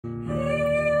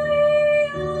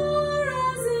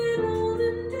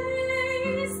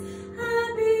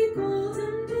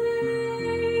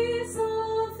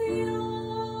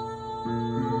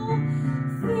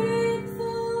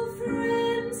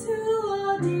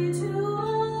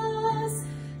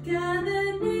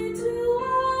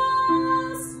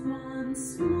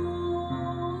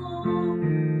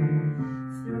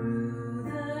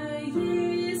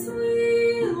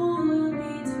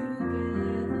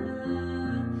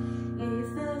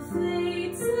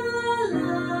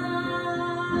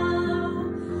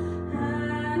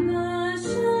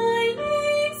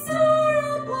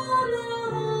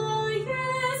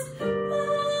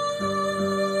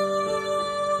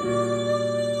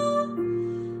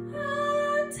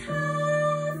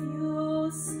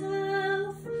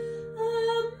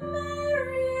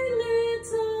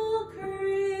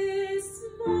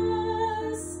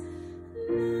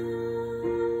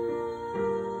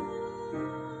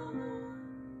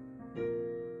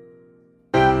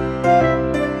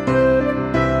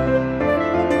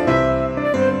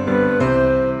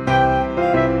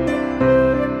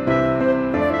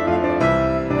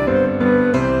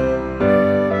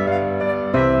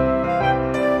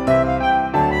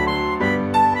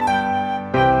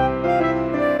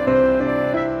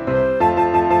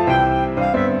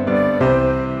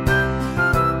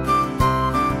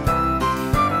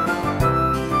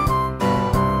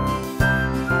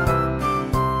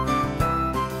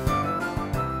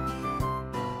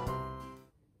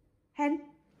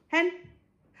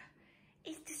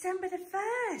December the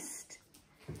 1st.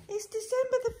 It's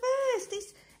December the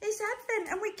 1st. It's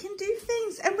Advent, and we can do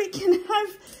things, and we can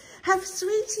have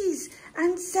sweeties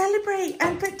and celebrate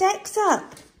and put decks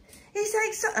up. It's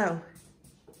like, so, oh,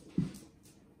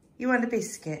 you want a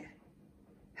biscuit?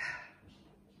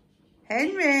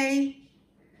 Henry,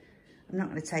 I'm not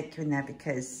going to take you in there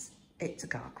because it's a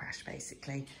car crash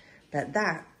basically, but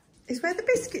that is where the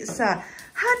biscuits are.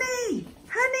 Honey,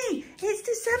 it's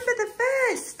December the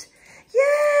 1st.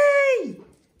 Yay!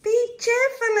 Be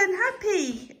cheerful and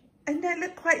happy and don't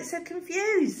look quite so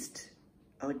confused.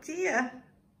 Oh dear.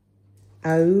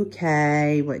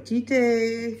 Okay, what do you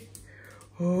do?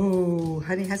 Oh,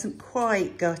 Honey hasn't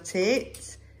quite got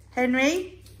it.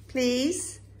 Henry,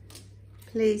 please.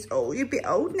 Please. Oh, you're a bit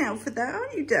old now for that,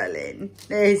 aren't you, darling?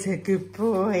 There's a good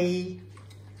boy.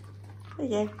 There you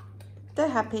go. They're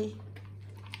happy.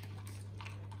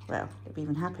 Well, they'd be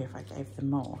even happier if I gave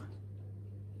them more.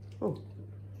 Oh,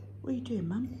 what are you doing,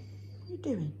 Mum? What are you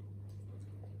doing?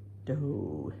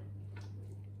 Oh.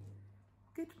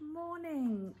 Good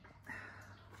morning.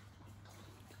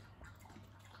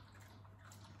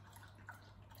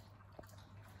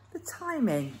 The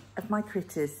timing of my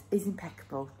critters is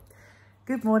impeccable.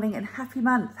 Good morning and happy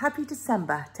month. Happy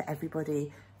December to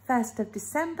everybody. 1st of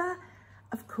December,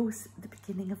 of course, the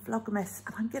beginning of Vlogmas,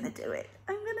 and I'm going to do it.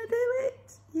 I'm going to do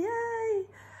it. Yay.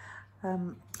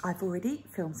 I've already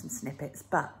filmed some snippets,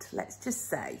 but let's just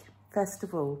say, first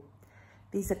of all,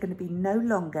 these are going to be no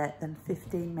longer than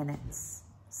 15 minutes.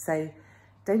 So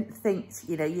don't think,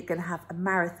 you know, you're going to have a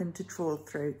marathon to trawl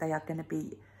through. They are going to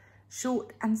be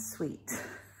short and sweet.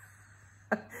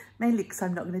 Mainly because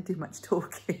I'm not going to do much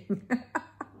talking.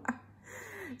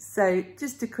 So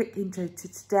just a quick intro to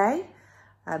today.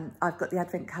 I've got the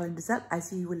advent calendars up,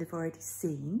 as you will have already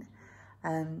seen.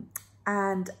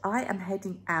 And I am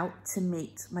heading out to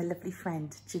meet my lovely friend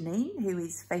Janine, who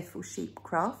is Faithful Sheep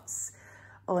Crafts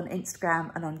on Instagram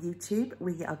and on YouTube.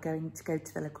 We are going to go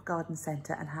to the local garden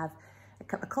centre and have a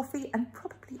cup of coffee and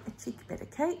probably a cheeky bit of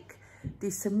cake,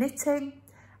 do some knitting,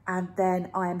 and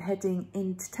then I am heading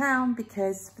into town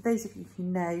because, for those of you who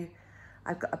know,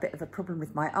 I've got a bit of a problem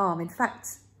with my arm. In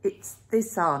fact, it's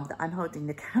this arm that I'm holding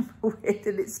the camera with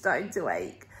and it's starting to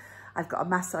ache. I've got a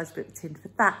massage booked in for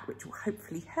that, which will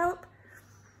hopefully help.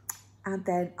 And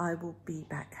then I will be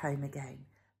back home again.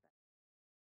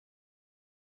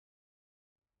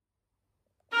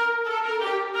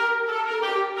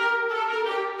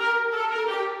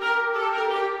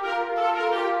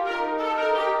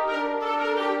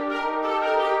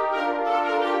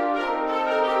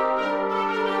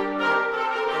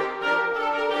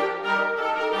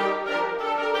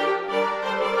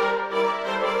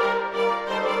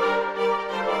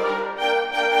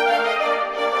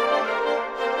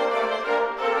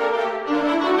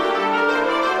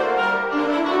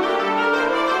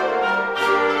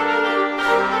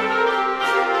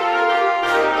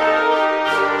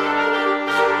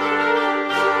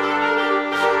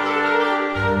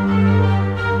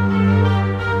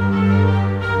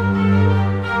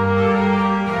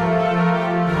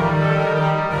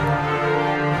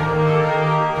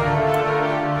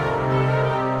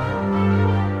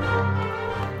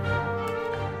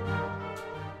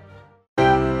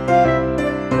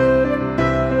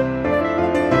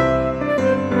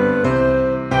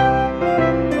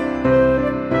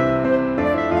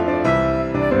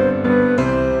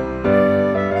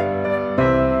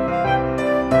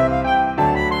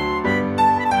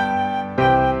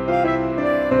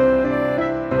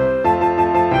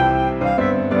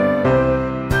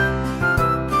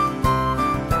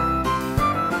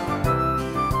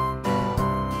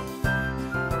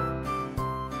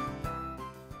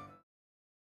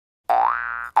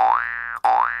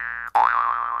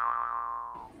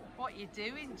 You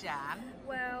doing, Jan?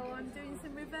 Well, I'm doing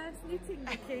some reverse knitting,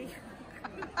 Vicky.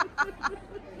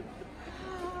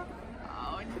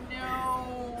 Oh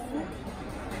no!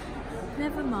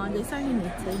 Never mind, it's only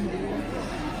knitting.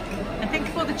 And think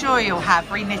of all the joy you'll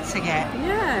have re-knitting it.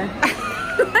 Yeah.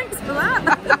 Thanks for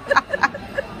that.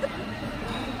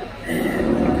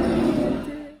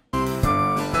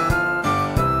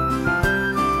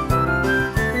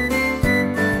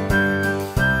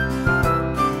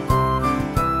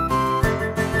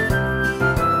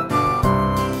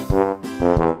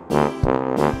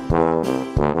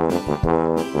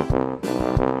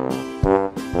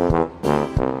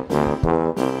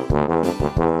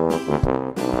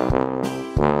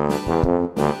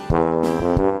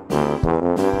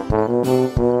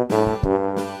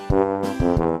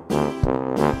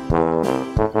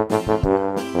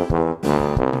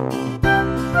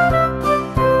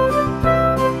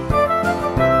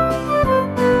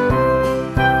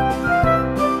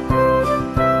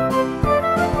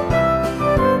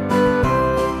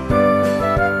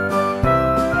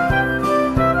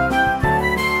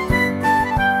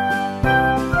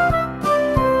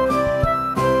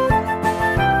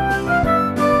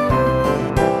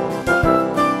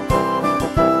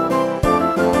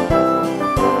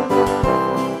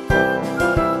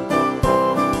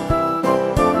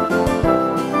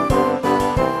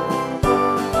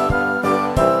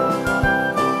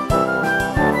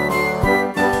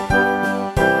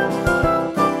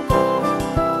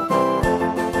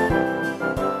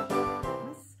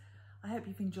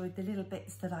 enjoyed the little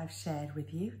bits that I've shared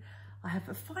with you. I have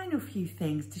a final few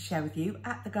things to share with you.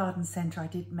 At the garden centre, I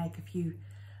did make a few,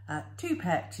 2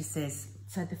 purchases.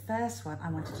 So the first one I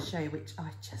wanted to show you, which I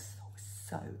just thought was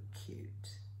so cute.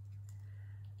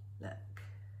 Look,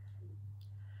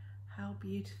 how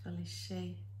beautiful is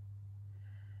she?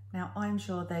 Now, I'm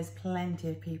sure there's plenty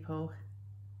of people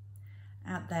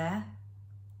out there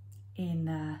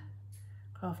in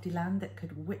Crafty Land that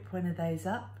could whip one of those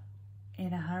up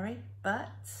in a hurry,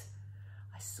 but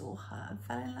I saw her and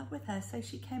fell in love with her, so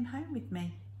she came home with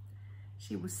me.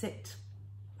 She will sit,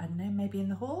 I don't know, maybe in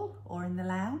the hall or in the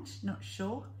lounge, not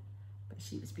sure, but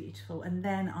she was beautiful. And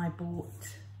then I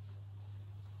bought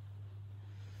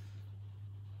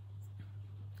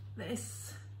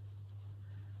this.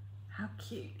 How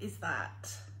cute is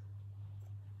that?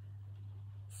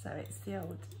 So it's the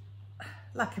old,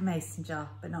 like a mason jar,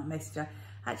 but not a mason jar.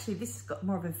 Actually, this has got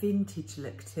more of a vintage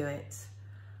look to it.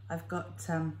 I've got,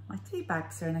 my tea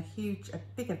bags are in a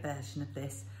bigger version of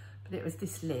this, but it was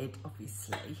this lid,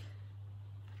 obviously.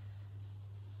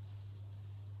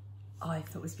 I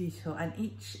thought was beautiful. And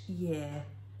each year,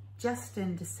 just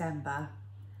in December,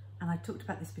 and I talked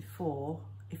about this before,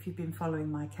 if you've been following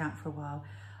my account for a while,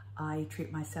 I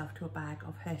treat myself to a bag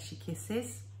of Hershey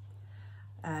Kisses.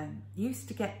 Used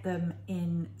to get them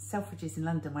in Selfridges in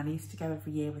London when I used to go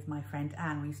every year with my friend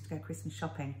Anne. We used to go Christmas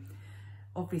shopping.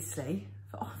 Obviously,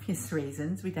 for obvious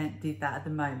reasons, we don't do that at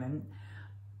the moment.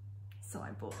 So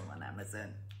I bought them on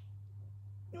Amazon.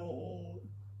 Oh,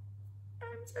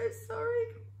 I'm so sorry,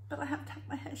 but I have to have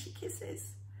my Hershey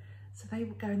Kisses. So they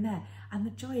will go in there. And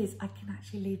the joy is I can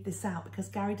actually leave this out because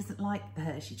Gary doesn't like the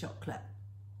Hershey chocolate.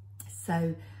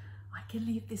 So I can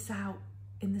leave this out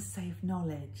in the safe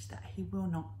knowledge that he will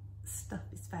not stuff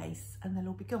his face and they'll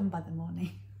all be gone by the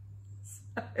morning.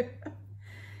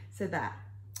 So that.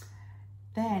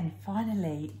 Then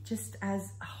finally, just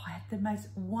as, I had the most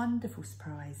wonderful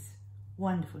surprise.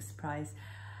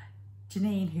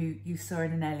 Janine, who you saw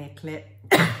in an earlier clip,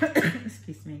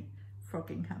 excuse me,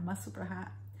 frogging her Musselburgh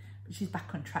hat, but she's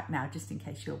back on track now, just in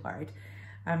case you're worried,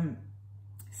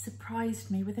 surprised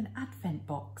me with an advent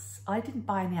box. I didn't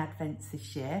buy any advents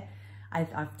this year.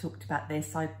 I've talked about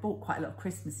this. I bought quite a lot of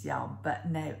Christmas yarn,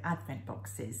 but no advent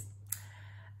boxes.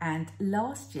 And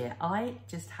last year, I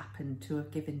just happened to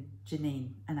have given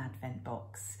Janine an advent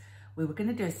box. We were going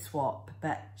to do a swap,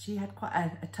 but she had quite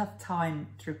a tough time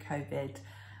through COVID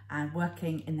and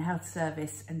working in the health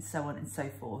service and so on and so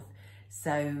forth.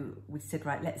 So we said,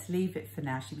 right, let's leave it for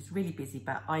now. She was really busy,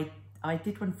 but I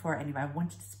did one for her anyway. I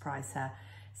wanted to surprise her,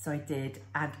 so I did.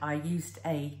 And I used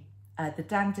the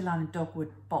dandelion and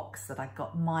dogwood box that I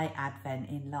got my advent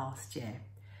in last year.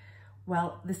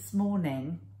 Well, this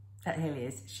morning at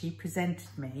Hilliers, she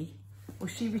presented me, or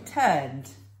she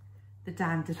returned the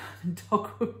dandelion and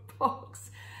dogwood box.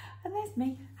 And there's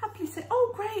me happily saying,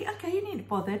 oh great, okay, you needn't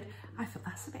bothered. I thought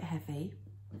that's a bit heavy.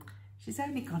 She's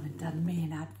only gone and done me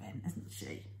an advent, hasn't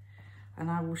she?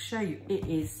 And I will show you, it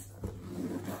is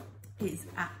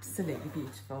absolutely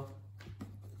beautiful.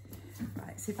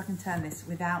 Right, see if I can turn this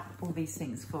without all these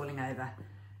things falling over.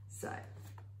 So,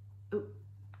 ooh.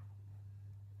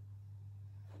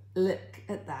 Look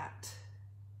at that.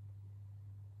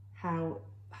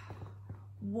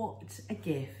 What a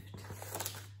gift.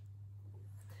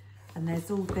 And there's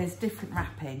different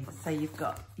wrapping. So you've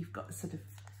got sort of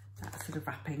that sort of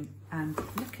wrapping, and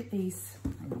look at these,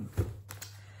 hang on,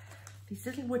 these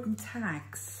little wooden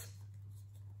tags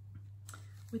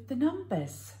with the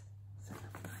numbers. So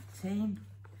 19.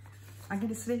 I'm going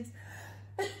to sneeze.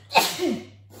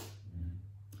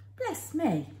 Bless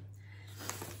me.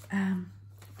 Look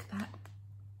at that.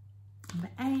 Number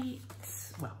 8.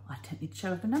 Well, I don't need to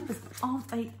show the numbers, but aren't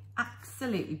they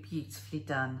absolutely beautifully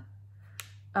done?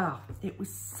 Oh, it was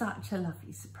such a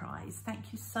lovely surprise.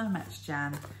 Thank you so much,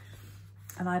 Jan.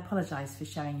 And I apologise for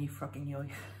showing you frogging your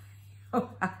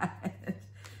hand.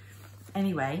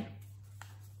 Anyway,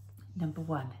 number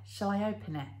 1. Shall I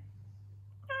open it?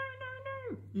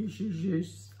 No.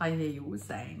 Yes. I hear you all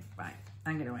saying. Right,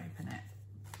 I'm going to open it.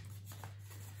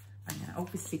 I'm going to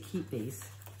obviously keep these.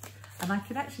 And I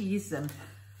could actually use them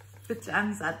for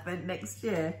Jan's Advent next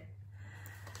year.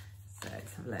 So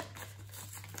let's have a look.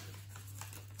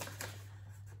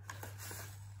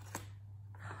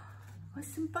 Oh,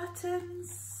 some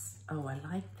buttons. Oh, I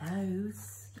like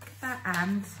those. Look at that.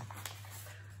 And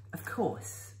of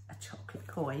course, a chocolate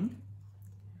coin.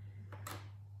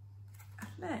 And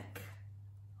look,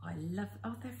 I love,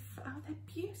 oh, they're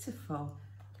beautiful.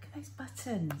 Look at those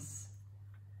buttons.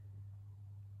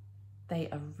 They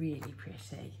are really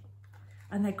pretty.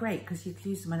 And they're great because you can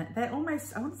use them on it. They're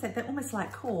almost, I want to say, they're almost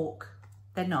like cork.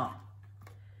 They're not.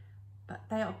 but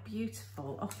they are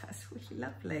beautiful. Oh, that's really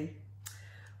lovely.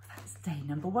 Well, that's day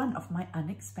number 1 of my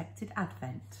unexpected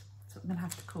advent. That's what I'm gonna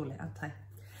have to call it, aren't I?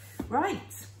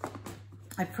 Right,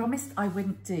 I promised I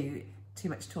wouldn't do too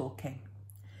much talking.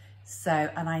 So,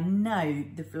 and I know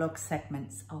the vlog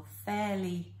segments are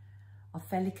fairly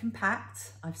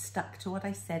compact. I've stuck to what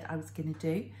I said I was gonna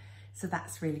do, so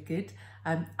that's really good.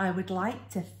 I would like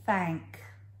to thank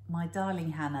my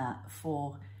darling Hannah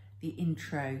for the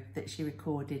intro that she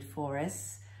recorded for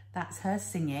us. That's her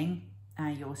singing,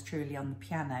 yours truly on the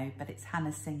piano, but it's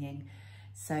Hannah singing,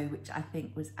 so which I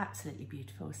think was absolutely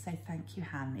beautiful. So thank you,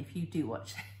 Hannah, if you do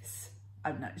watch this.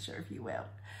 I'm not sure if you will.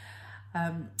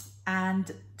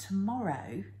 And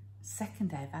tomorrow,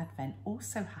 second day of Advent,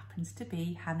 also happens to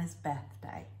be Hannah's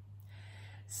birthday.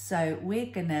 So we're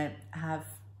gonna have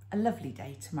a lovely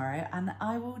day tomorrow, and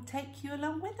I will take you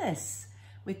along with us.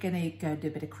 We're gonna go do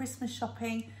a bit of Christmas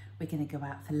shopping. We're gonna go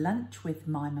out for lunch with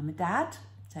my mum and dad,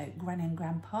 so Granny and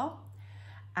Grandpa,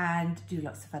 and do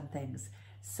lots of fun things.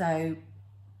 So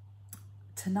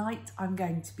tonight I'm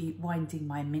going to be winding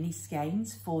my mini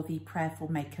skeins for the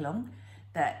prayerful make-along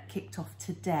that kicked off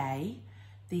today.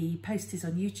 The post is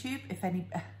on YouTube. If any,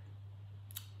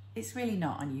 it's really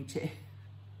not on YouTube.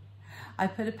 I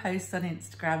put a post on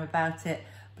Instagram about it,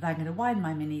 but I'm going to wind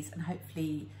my minis and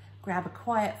hopefully grab a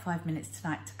quiet 5 minutes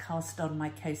tonight to cast on my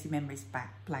Cozy Memories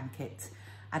back blanket.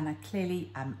 And I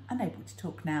clearly am unable to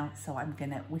talk now, so I'm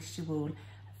going to wish you all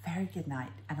a very good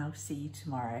night, and I'll see you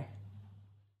tomorrow.